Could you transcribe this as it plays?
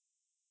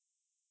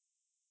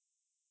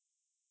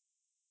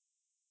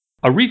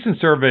A recent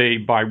survey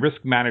by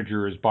risk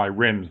managers by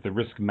RIMS, the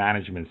Risk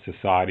Management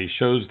Society,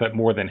 shows that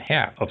more than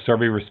half of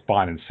survey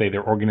respondents say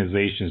their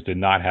organizations did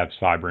not have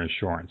cyber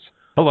insurance.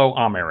 Hello,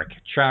 I'm Eric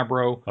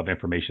Chabrow of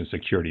Information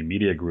Security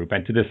Media Group,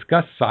 and to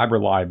discuss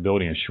cyber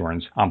liability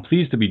insurance, I'm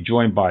pleased to be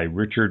joined by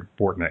Richard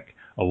Bortnick,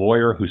 a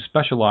lawyer who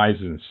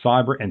specializes in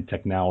cyber and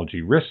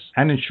technology risks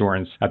and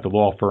insurance at the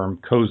law firm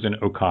Cozen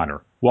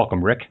O'Connor.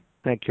 Welcome, Rick.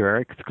 Thank you,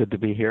 Eric. It's good to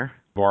be here.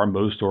 Are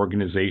most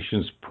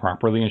organizations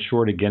properly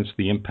insured against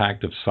the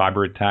impact of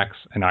cyber attacks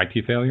and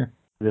IT failure?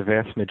 The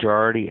vast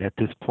majority at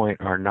this point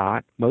are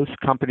not. Most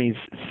companies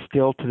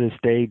still to this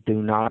day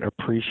do not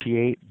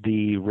appreciate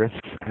the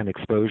risks and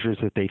exposures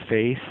that they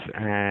face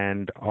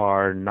and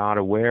are not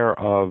aware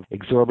of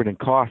exorbitant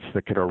costs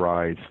that could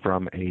arise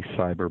from a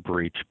cyber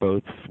breach,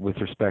 both with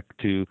respect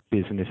to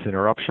business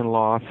interruption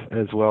loss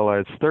as well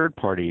as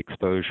third-party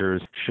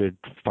exposures should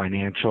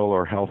financial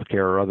or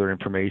healthcare or other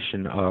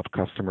information of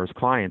customers'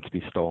 clients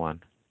be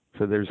stolen.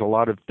 So there's a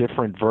lot of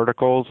different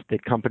verticals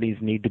that companies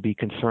need to be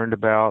concerned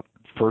about: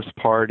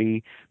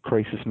 first-party,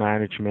 crisis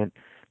management,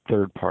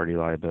 third-party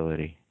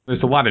liability.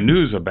 There's a lot of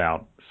news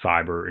about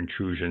cyber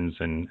intrusions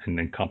and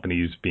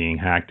companies being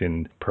hacked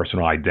and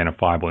personal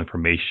identifiable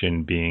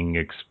information being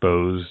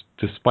exposed.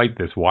 Despite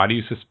this, why do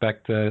you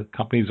suspect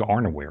companies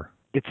aren't aware?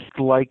 It's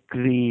like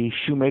the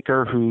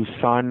shoemaker whose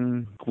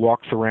son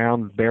walks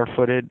around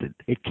barefooted.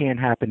 It can't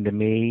happen to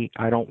me.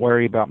 I don't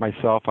worry about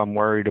myself. I'm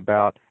worried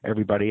about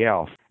everybody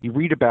else. You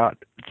read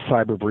about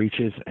cyber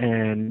breaches,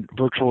 and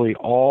virtually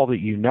all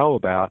that you know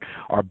about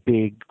are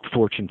big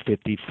Fortune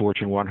 50,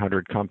 Fortune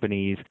 100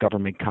 companies,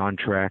 government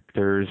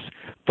contractors,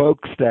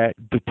 folks that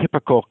the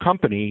typical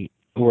company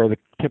or the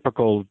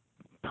typical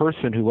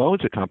person who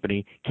owns a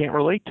company can't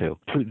relate to.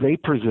 They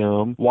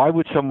presume, why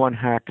would someone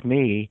hack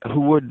me? Who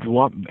would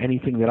want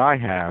anything that I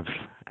have?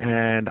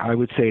 And I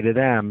would say to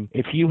them,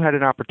 if you had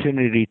an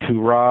opportunity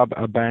to rob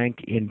a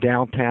bank in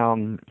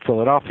downtown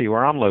Philadelphia,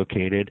 where I'm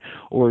located,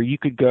 or you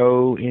could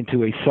go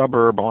into a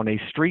suburb on a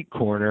street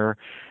corner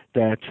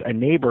that's a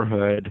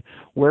neighborhood,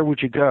 where would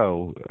you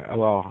go?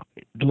 Well,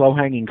 the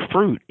low-hanging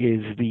fruit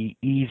is the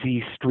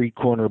easy street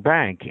corner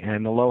bank,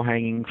 and the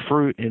low-hanging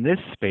fruit in this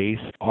space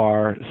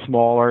are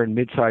smaller and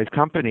mid-sized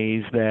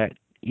companies that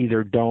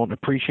either don't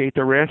appreciate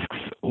the risks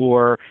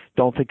or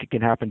don't think it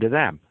can happen to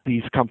them.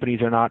 These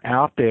companies are not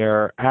out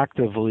there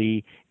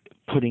actively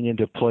putting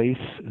into place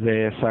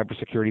the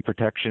cybersecurity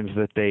protections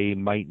that they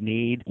might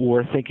need,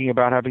 or thinking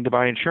about having to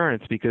buy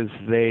insurance because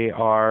they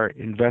are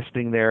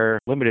investing their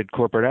limited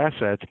corporate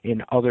assets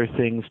in other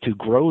things to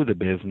grow the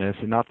business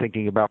and not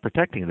thinking about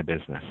protecting the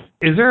business.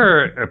 Is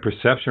there a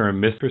perception or a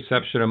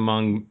misperception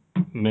among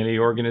many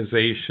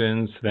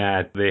organizations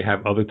that they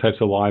have other types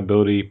of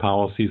liability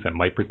policies that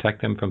might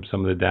protect them from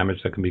some of the damage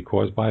that can be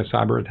caused by a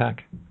cyber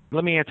attack?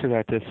 Let me answer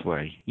that this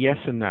way. Yes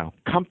and no.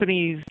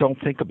 Companies don't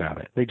think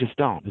about it. They just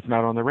don't. It's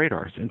not on the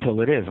radars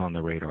until it is on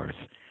the radars.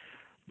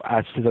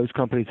 As to those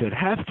companies that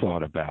have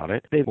thought about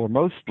it, they will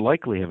most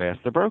likely have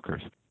asked the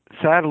brokers.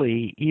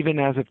 Sadly, even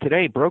as of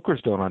today, brokers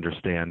don't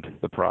understand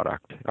the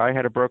product. I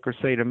had a broker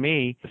say to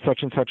me, such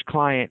and such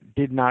client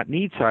did not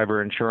need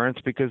cyber insurance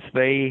because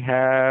they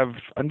have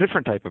a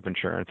different type of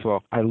insurance.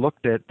 Well, I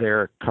looked at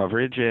their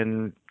coverage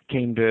and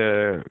came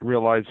to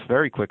realize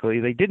very quickly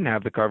they didn't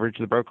have the coverage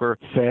the broker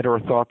said or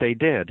thought they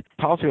did.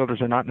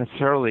 Policyholders are not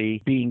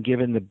necessarily being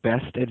given the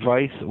best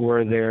advice,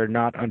 or they're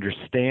not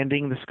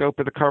understanding the scope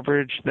of the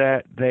coverage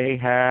that they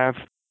have.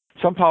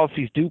 Some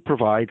policies do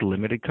provide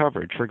limited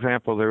coverage. For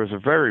example, there was a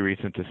very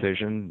recent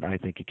decision, I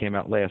think it came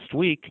out last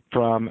week,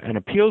 from an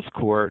appeals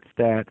court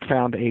that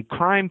found a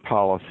crime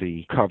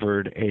policy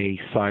covered a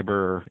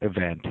cyber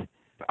event.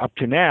 Up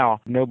to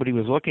now, nobody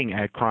was looking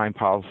at crime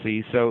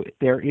policies, so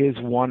there is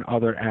one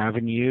other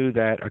avenue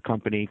that a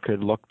company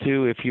could look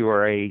to. If you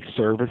are a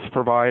service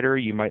provider,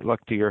 you might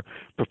look to your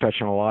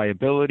professional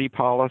liability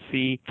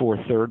policy for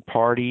third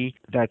party.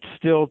 That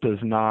still does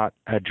not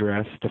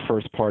address the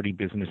first-party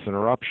business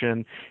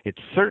interruption. It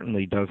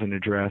certainly doesn't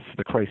address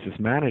the crisis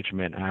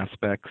management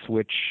aspects,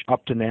 which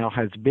up to now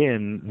has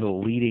been the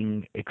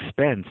leading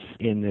expense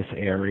in this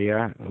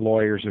area.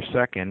 Lawyers are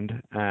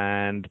second,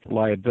 and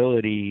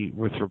liability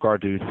with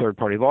regard to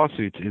third-party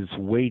lawsuits is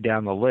way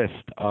down the list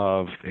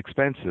of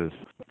expenses.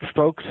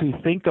 Folks who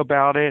think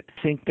about it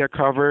think they're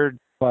covered,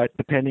 but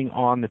depending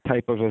on the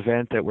type of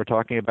event that we're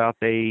talking about,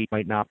 they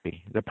might not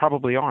be. They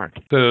probably aren't.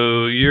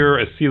 So you're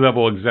a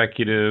C-level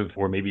executive,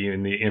 or maybe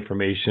in the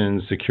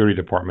information security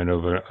department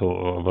of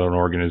an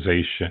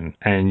organization,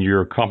 and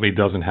your company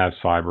doesn't have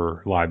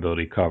cyber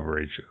liability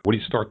coverage. What do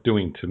you start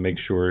doing to make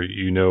sure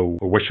you know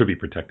what should be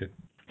protected?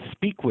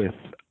 Speak with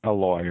a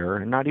lawyer,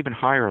 and not even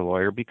hire a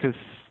lawyer, because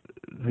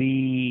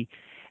the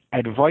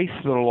advice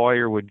that a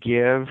lawyer would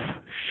give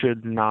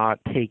should not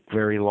take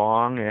very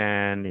long,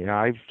 and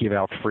I give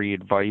out free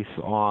advice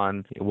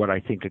on what I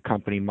think a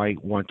company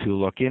might want to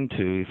look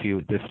into.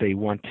 If they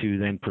want to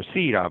then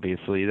proceed,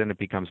 obviously, then it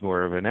becomes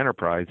more of an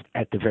enterprise.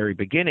 At the very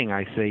beginning,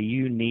 I say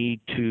you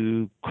need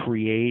to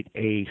create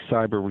a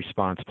cyber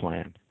response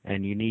plan.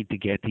 And you need to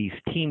get these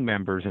team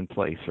members in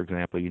place. For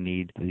example, you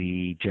need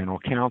the general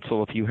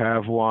counsel if you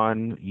have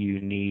one. You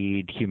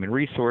need human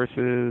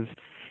resources.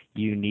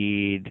 You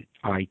need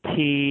IT,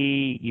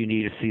 you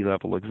need a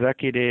C-level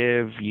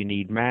executive, you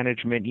need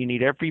management, you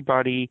need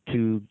everybody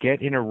to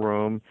get in a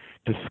room,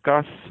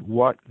 discuss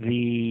what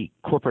the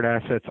corporate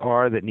assets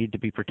are that need to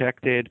be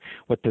protected,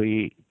 what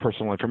the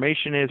personal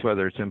information is,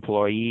 whether it's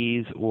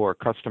employees or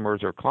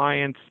customers or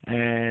clients,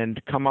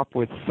 and come up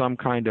with some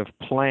kind of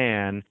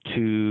plan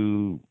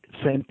to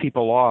send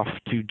people off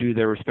to do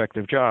their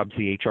respective jobs.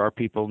 The HR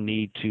people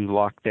need to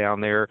lock down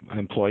their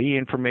employee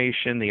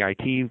information. The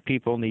IT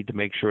people need to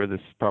make sure the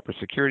proper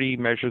security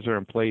measures are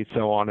in place,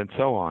 so on and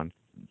so on.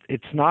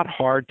 It's not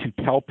hard to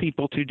tell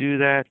people to do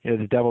that.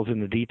 The devil's in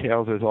the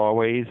details, as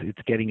always.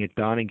 It's getting it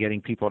done and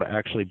getting people to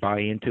actually buy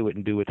into it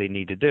and do what they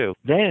need to do.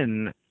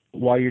 Then,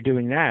 while you're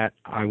doing that,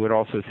 I would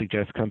also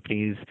suggest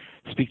companies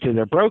speak to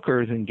their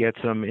brokers and get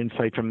some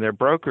insight from their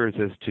brokers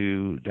as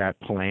to that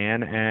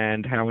plan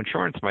and how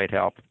insurance might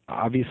help.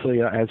 Obviously,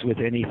 as with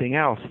anything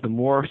else, the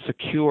more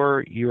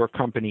secure your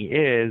company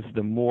is,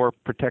 the more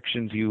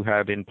protections you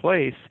have in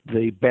place,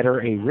 the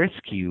better a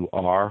risk you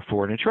are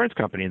for an insurance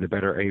company. The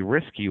better a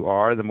risk you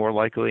are, the more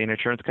likely an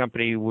insurance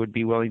company would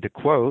be willing to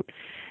quote.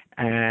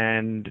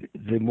 And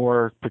the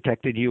more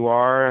protected you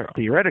are,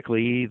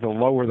 theoretically, the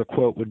lower the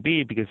quote would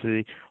be, because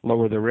the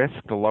lower the risk,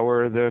 the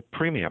lower the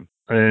premium.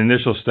 An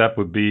initial step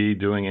would be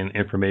doing an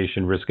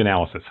information risk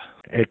analysis.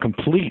 A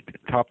complete,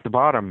 top to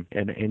bottom,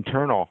 and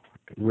internal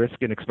risk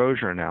and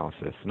exposure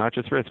analysis, not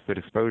just risk, but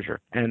exposure.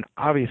 And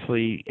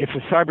obviously, if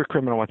a cyber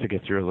criminal wants to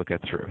get through, they'll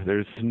get through.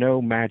 There's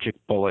no magic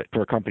bullet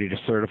for a company to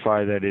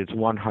certify that is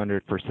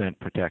 100%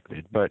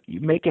 protected. But you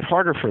make it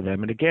harder for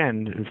them. And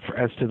again,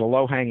 as to the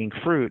low-hanging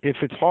fruit, if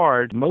it's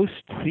hard, most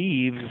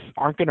thieves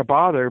aren't going to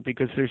bother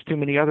because there's too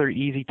many other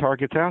easy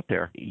targets out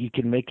there. You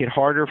can make it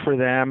harder for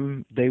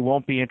them. They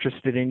won't be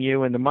interested in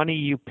you. And the money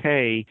you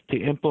pay to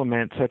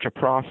implement such a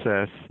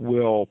process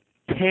will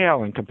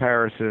pale in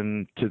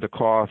comparison to the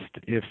cost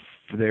if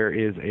there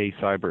is a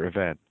cyber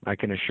event. I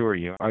can assure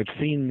you. I've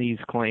seen these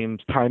claims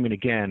time and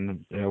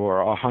again,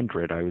 or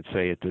 100, I would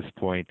say, at this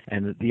point,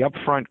 and the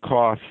upfront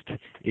cost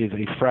is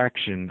a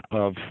fraction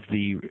of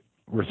the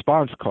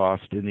response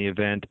cost in the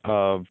event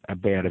of a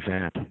bad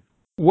event.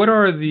 What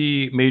are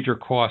the major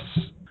costs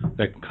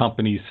that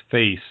companies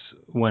face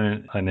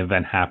when an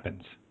event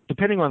happens?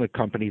 Depending on the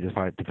company,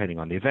 depending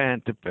on the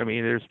event,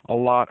 there's a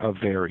lot of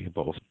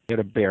variables. At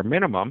a bare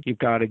minimum, you've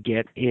got to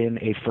get in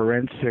a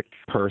forensic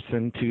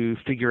person to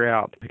figure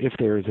out if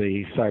there's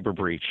a cyber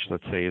breach,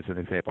 let's say as an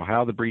example,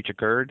 how the breach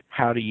occurred,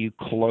 how do you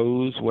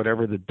close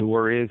whatever the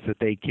door is that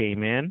they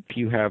came in. If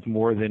you have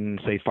more than,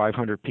 say,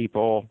 500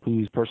 people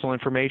whose personal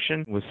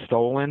information was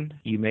stolen,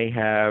 you may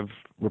have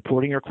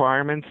reporting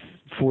requirements.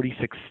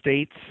 46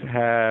 states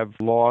have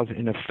laws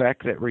in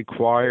effect that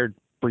require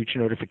breach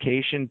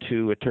notification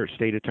to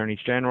state attorneys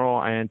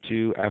general and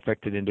to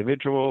affected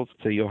individuals.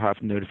 So you'll have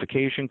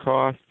notification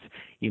costs.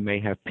 You may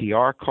have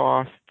PR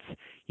costs.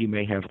 You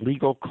may have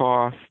legal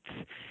costs.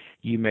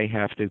 You may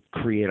have to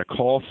create a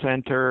call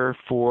center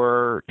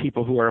for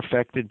people who are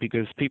affected,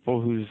 because people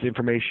whose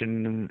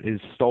information is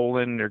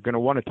stolen are going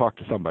to want to talk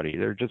to somebody.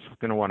 They're just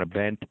going to want to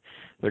vent.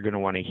 They're going to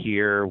want to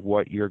hear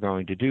what you're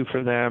going to do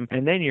for them.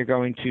 And then you're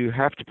going to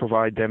have to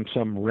provide them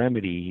some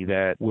remedy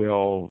that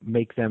will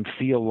make them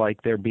feel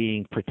like they're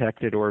being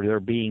protected or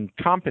they're being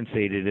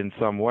compensated in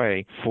some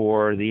way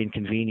for the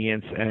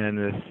inconvenience and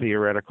the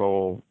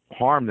theoretical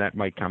harm that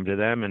might come to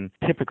them. And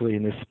typically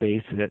in this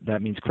space,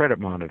 that means credit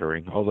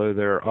monitoring, although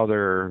there are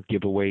other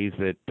giveaways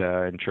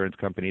that insurance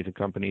companies and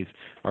companies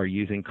are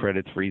using: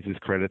 credit freezes,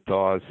 credit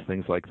thaws,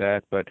 things like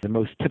that. But the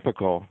most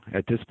typical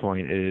at this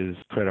point is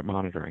credit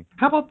monitoring.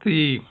 How about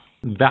the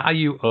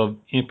value of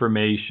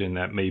information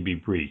that may be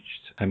breached?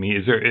 Can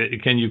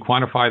you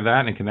quantify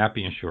that, and can that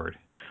be insured?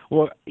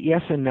 Well,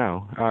 yes and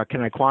no.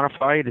 Can I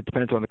quantify it? It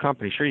depends on the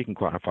company. Sure, you can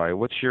quantify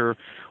it.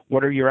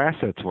 What are your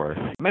assets worth?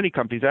 Many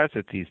companies'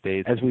 assets these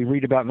days, as we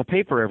read about in the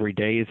paper every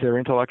day, is their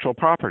intellectual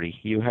property.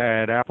 You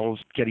had Apple's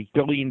get a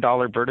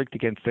billion-dollar verdict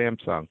against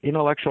Samsung.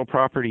 Intellectual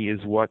property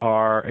is what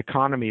our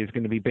economy is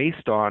going to be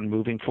based on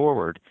moving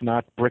forward,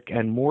 not brick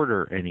and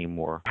mortar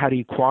anymore. How do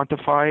you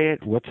quantify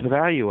it? What's the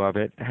value of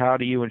it? How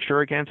do you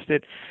insure against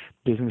it?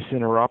 Business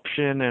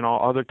interruption and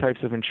all other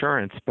types of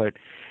insurance. But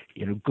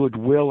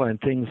goodwill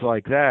and things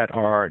like that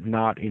are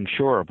not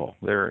insurable.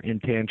 They're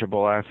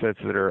intangible assets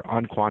that are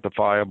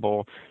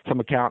unquantifiable.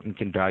 Some accountant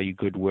can value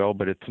goodwill,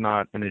 but it's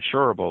not an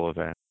insurable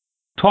event.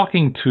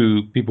 Talking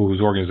to people whose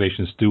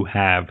organizations do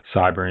have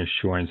cyber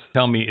insurance,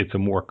 tell me it's a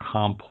more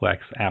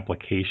complex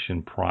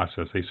application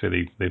process. They say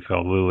they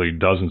fill literally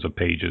dozens of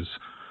pages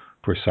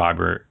for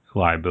cyber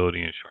liability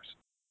insurance.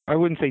 I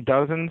wouldn't say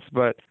dozens,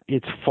 but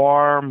it's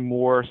far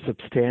more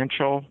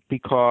substantial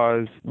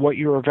because what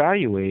you're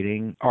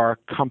evaluating are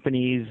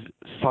companies'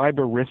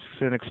 cyber risks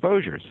and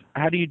exposures.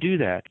 How do you do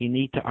that? You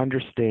need to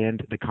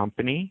understand the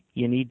company.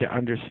 You need to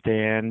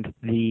understand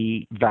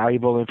the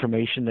valuable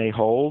information they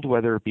hold,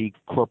 whether it be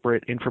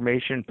corporate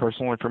information,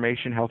 personal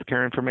information,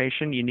 healthcare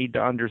information. You need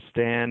to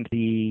understand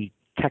the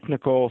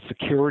technical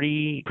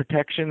security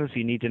protections.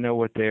 You need to know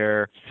what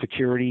their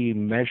security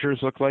measures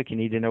look like. You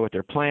need to know what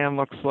their plan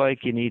looks like.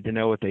 You need to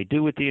know what they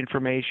do with the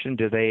information.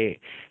 Do they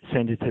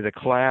send it to the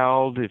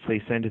cloud? If they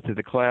send it to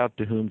the cloud,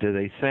 to whom do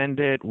they send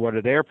it? What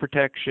are their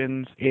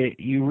protections?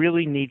 You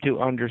really need to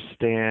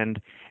understand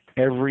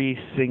every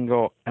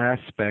single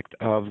aspect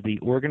of the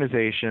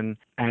organization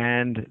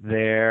and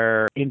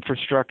their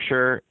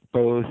infrastructure,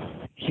 both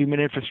human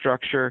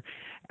infrastructure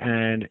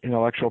and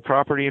intellectual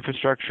property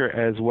infrastructure,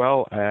 as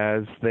well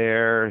as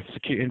their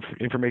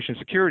information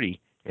security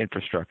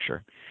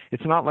infrastructure.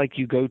 It's not like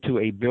you go to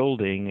a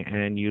building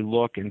and you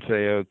look and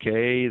say,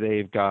 okay,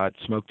 they've got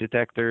smoke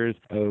detectors,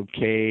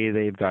 okay,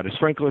 they've got a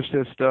sprinkler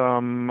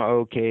system,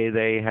 okay,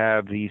 they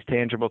have these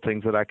tangible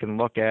things that I can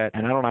look at,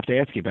 and I don't have to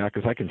ask you about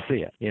because I can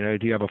see it.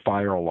 Do you have a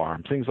fire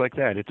alarm? Things like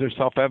that. They're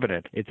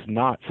self-evident. It's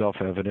not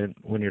self-evident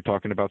when you're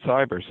talking about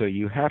cyber. So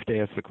you have to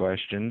ask the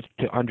questions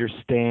to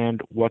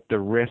understand what the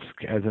risk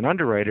as an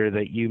underwriter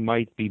that you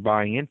might be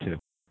buying into.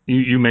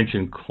 You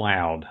mentioned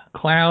cloud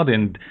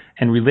and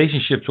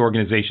relationships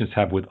organizations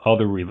have with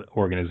other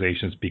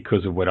organizations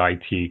because of what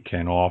IT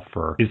can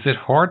offer. Is it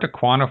hard to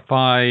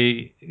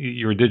quantify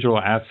your digital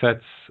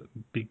assets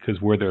because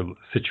where they're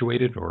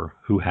situated or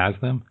who has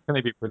them? Can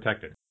they be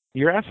protected?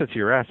 Your assets are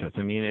your assets.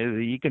 I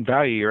mean, you can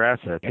value your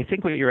assets. I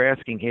think what you're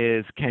asking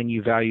is, can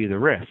you value the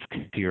risk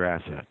to your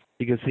assets?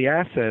 Because the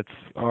assets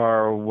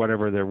are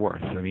whatever they're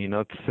worth. I mean,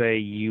 let's say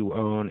you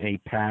own a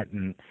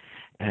patent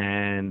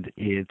and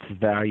its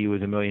value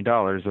is $1 million,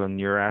 and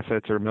your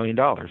assets are $1 million.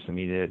 I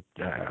mean,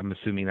 I'm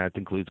assuming that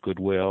includes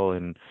goodwill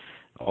and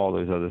all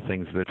those other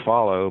things that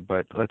follow,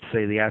 but let's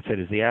say the asset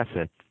is the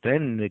asset.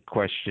 Then the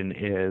question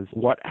is,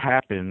 what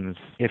happens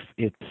if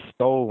it's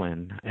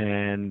stolen?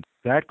 And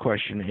that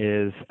question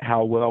is,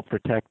 how well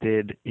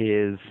protected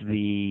is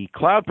the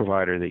cloud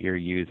provider that you're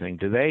using?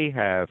 Do they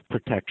have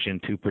protection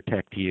to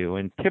protect you?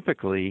 And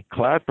typically,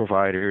 cloud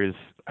providers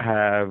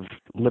have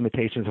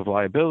limitations of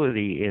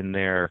liability in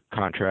their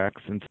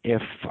contracts. And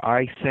if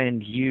I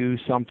send you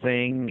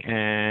something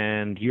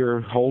and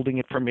you're holding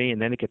it for me and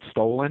then it gets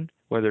stolen,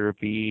 whether it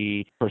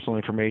be personal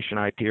information,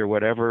 IP, or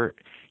whatever,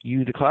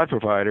 you, the cloud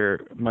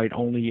provider, might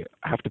only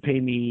have to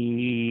pay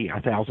me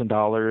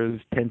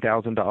 $1,000,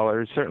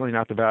 $10,000, certainly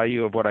not the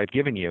value of what I've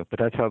given you, but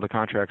that's how the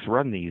contracts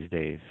run these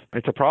days.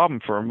 It's a problem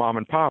for a mom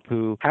and pop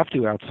who have to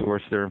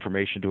outsource their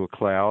information to a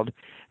cloud,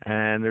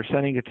 and they're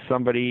sending it to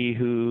somebody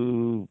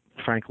who,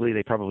 frankly,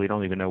 they probably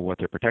don't even know what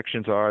their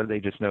protections are. They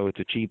just know it's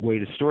a cheap way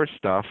to store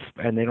stuff,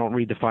 and they don't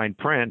read the fine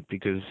print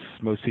because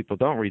most people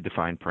don't read the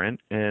fine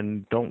print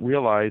and don't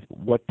realize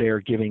what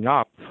they're giving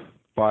up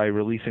by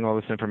releasing all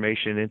this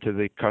information into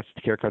the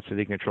care,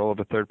 custody, control of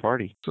a third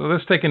party. So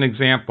let's take an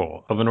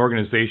example of an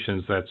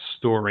organization that's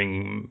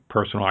storing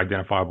personal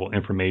identifiable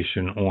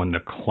information on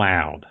the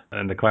cloud.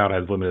 And the cloud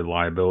has limited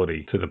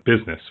liability to the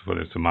business,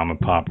 whether it's a mom and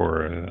pop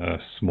or a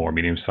small or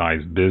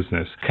medium-sized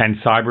business. Can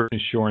cyber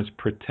insurance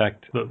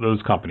protect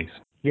those companies?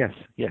 Yes.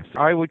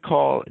 I would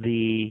call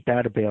the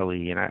data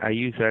bailee, and I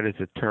use that as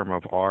a term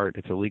of art.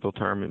 It's a legal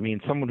term. It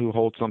means someone who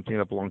holds something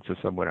that belongs to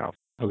someone else.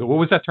 Okay, what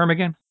was that term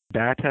again?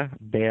 Data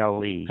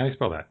bailee. How do you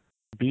spell that?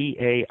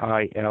 B-A-I-L-E-E.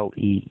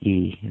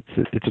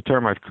 It's a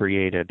term I've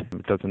created.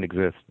 It doesn't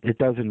exist. It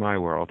does in my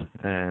world,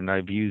 and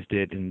I've used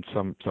it in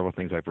several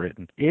things I've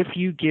written. If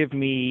you give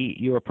me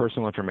your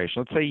personal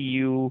information, let's say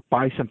you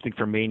buy something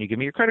from me and you give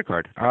me your credit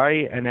card.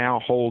 I now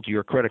hold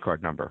your credit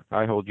card number.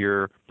 I hold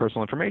your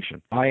personal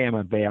information. I am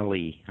a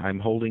bailee.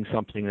 I'm holding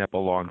something that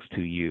belongs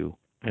to you.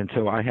 And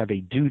so I have a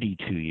duty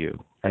to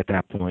you at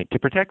that point to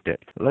protect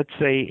it. Let's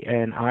say,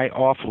 and I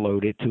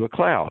offload it to a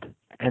cloud,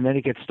 and then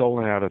it gets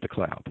stolen out of the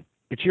cloud.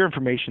 It's your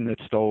information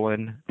that's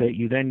stolen that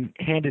you then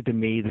handed to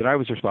me that I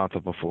was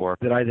responsible for,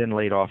 that I then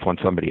laid off on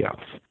somebody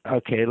else.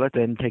 Okay, let's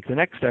then take the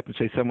next step and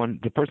say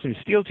the person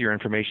who steals your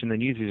information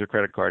then uses your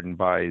credit card and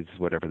buys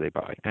whatever they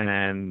buy.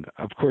 And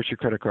of course your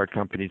credit card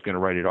company is going to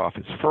write it off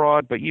as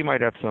fraud, but you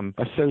might have some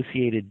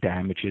associated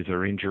damages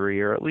or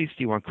injury, or at least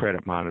you want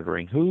credit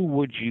monitoring. Who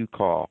would you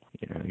call?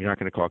 You're not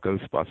going to call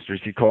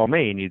Ghostbusters. You'd call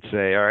me and you'd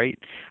say, all right,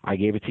 I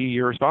gave it to you,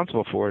 you're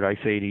responsible for it.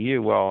 I say to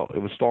you, well, it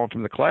was stolen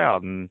from the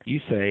cloud. And you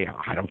say,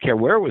 I don't care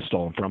where it was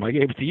stolen from. I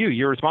gave it to you.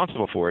 You're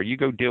responsible for it. You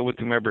go deal with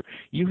whomever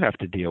you have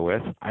to deal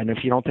with. And if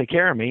you don't take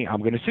care of me, I'm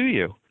going to sue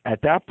you.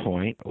 At that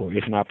point, or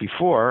if not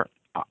before,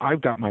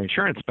 I've got my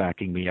insurance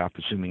backing me up,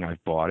 assuming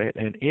I've bought it,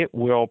 and it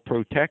will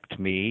protect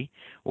me,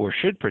 or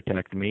should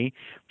protect me,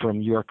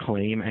 from your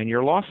claim and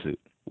your lawsuit.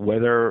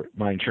 Whether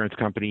my insurance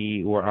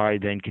company or I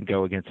then can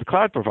go against the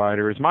cloud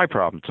provider is my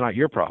problem. It's not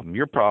your problem.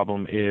 Your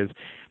problem is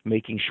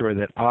making sure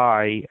that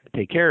I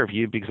take care of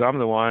you because I'm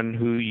the one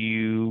who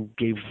you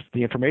gave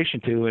the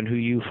information to and who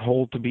you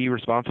hold to be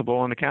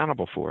responsible and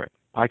accountable for it.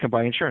 I can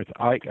buy insurance.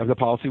 The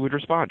policy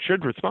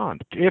should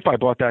respond if I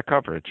bought that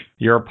coverage.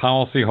 You're a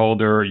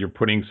policyholder. You're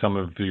putting some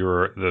of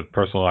the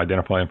personal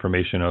identifying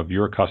information of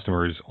your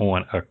customers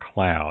on a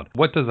cloud.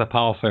 What does a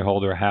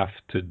policyholder have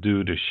to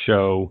do to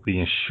show the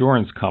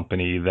insurance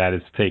company that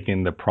it's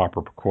taking the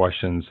proper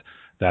precautions,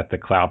 that the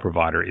cloud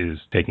provider is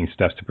taking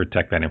steps to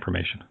protect that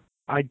information?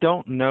 I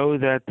don't know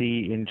that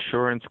the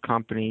insurance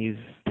companies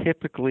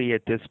typically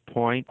at this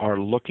point are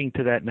looking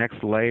to that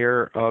next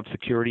layer of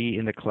security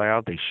in the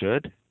cloud. They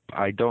should.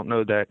 I don't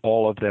know that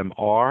all of them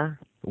are.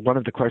 One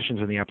of the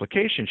questions in the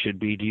application should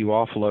be, do you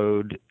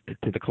offload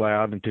to the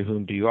cloud, and to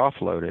whom do you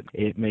offload it?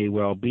 It may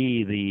well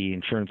be the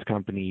insurance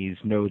companies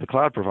know the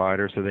cloud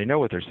provider, so they know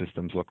what their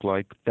systems look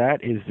like.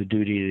 That is the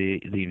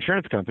duty of the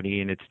insurance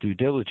company and its due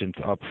diligence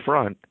up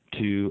front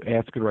to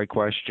ask the right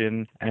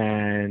question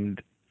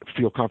and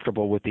feel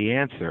comfortable with the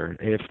answer.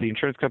 If the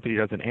insurance company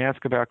doesn't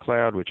ask about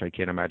cloud, which I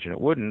can't imagine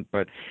it wouldn't,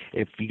 but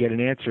if you get an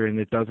answer and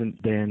it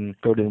doesn't then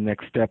go to the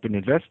next step and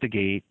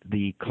investigate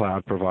the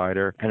cloud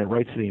provider and it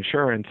writes to the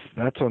insurance,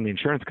 that's on the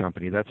insurance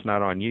company. That's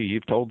not on you.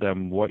 You've told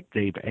them what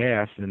they've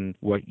asked and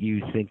what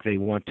you think they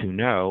want to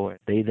know.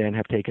 They then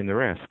have taken the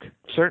risk.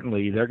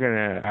 Certainly, they're going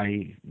to,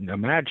 I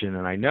imagine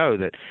and I know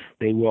that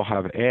they will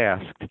have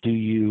asked, do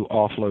you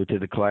offload to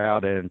the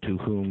cloud, and to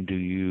whom do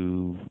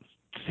you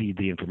cede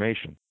the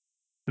information?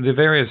 The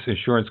various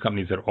insurance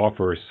companies that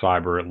offer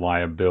cyber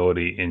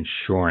liability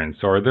insurance,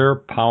 are their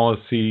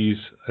policies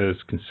as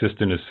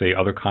consistent as, say,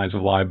 other kinds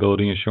of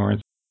liability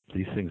insurance?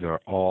 These things are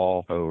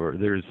all over.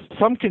 There's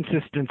some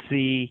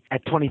consistency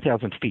at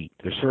 20,000 feet.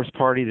 There's first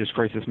party, there's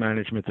crisis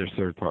management, there's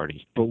third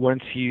party. But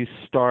once you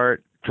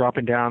start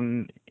dropping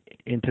down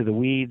into the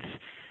weeds,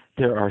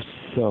 there are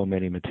so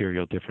many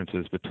material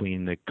differences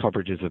between the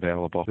coverages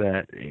available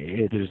that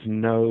there's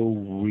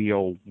no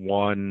real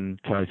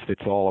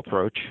one-size-fits-all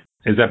approach.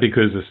 Is that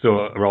because it's still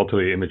a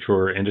relatively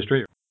immature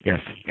industry? Yes.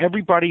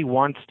 Everybody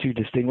wants to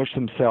distinguish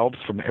themselves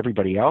from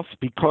everybody else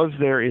because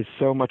there is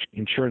so much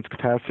insurance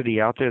capacity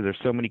out there. There's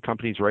so many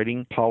companies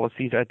writing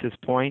policies at this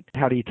point.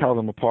 How do you tell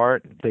them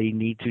apart? They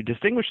need to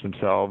distinguish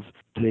themselves.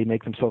 Do they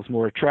make themselves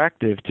more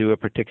attractive to a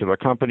particular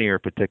company or a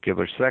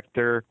particular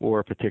sector or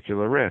a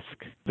particular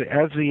risk?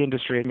 As the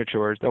industry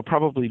matures, there'll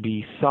probably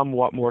be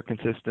somewhat more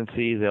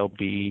consistency. There'll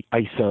be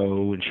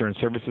ISO, Insurance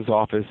Services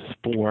Office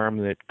form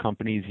that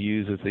companies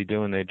use as they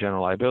do in their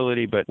general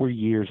liability, but we're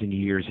years and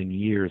years and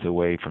years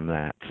away from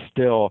that.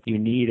 Still, you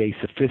need a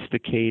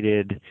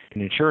sophisticated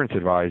insurance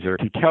advisor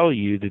to tell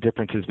you the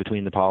differences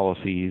between the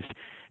policies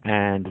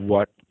and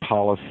what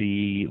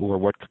policy or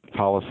what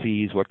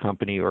policies, what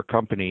company or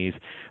companies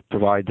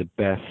provide the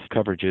best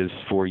coverages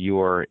for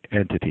your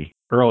entity.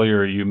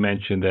 Earlier, you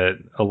mentioned that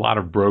a lot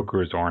of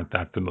brokers aren't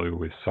that familiar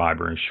with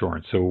cyber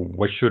insurance. So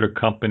what should a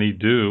company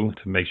do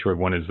to make sure,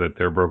 one, is that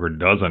their broker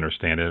does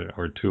understand it,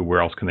 or two,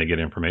 where else can they get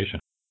information?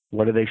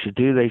 What they should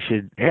do, they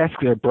should ask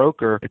their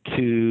broker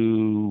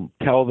to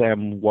tell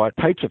them what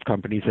types of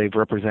companies they've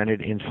represented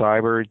in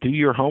cyber. Do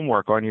your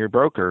homework on your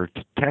broker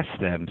to test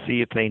them,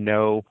 see if they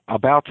know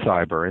about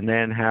cyber, and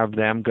then have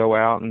them go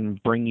out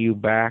and bring you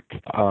back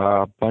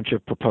a bunch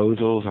of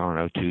proposals,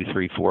 2,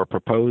 3, 4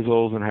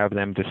 proposals, and have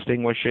them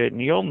distinguish it,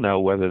 and you'll know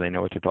whether they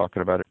know what they're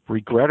talking about.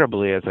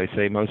 Regrettably, as I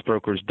say, most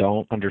brokers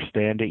don't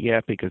understand it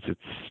yet because it's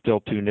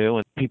still too new,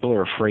 and people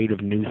are afraid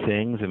of new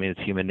things. I mean,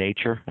 it's human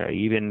nature.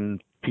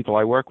 Even people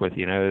I work with,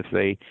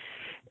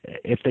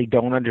 if they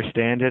don't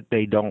understand it,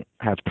 they don't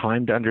have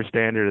time to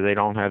understand it, or they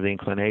don't have the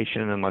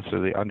inclination unless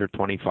they're under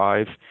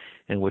 25,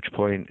 in which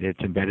point it's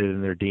embedded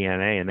in their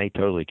DNA and they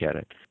totally get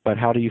it. But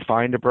how do you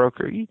find a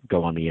broker? You can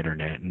go on the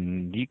internet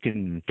and you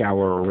can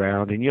scour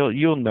around, and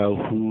you'll know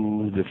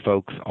who the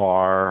folks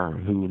are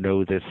who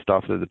know this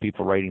stuff. They're the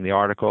people writing the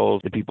articles,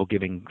 the people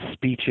giving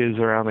speeches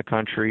around the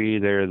country.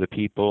 They're the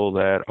people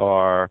that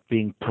are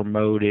being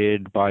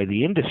promoted by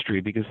the industry,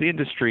 because the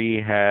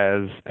industry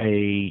has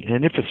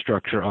an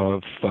infrastructure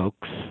of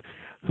folks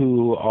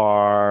who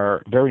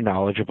are very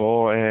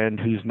knowledgeable and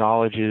whose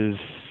knowledge is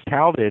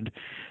touted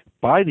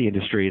by the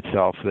industry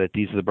itself, that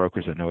these are the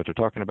brokers that know what they're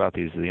talking about,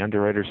 these are the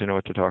underwriters who know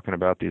what they're talking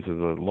about, these are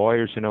the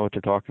lawyers who know what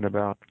they're talking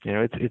about.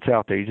 It's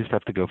out there. You just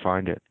have to go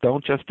find it.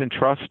 Don't just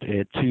entrust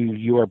it to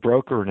your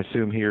broker and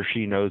assume he or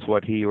she knows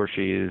what he or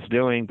she is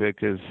doing,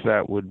 because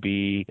that would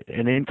be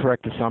an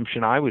incorrect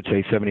assumption, I would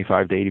say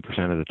 75 to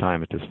 80% of the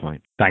time at this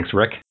point. Thanks,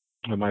 Rick.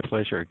 My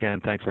pleasure. Again,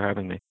 thanks for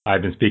having me.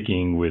 I've been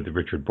speaking with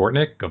Richard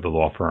Bortnick of the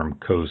law firm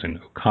Cozen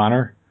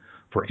O'Connor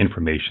for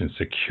Information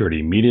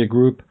Security Media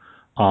Group.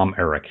 I'm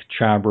Eric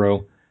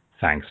Chabrow.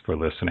 Thanks for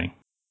listening.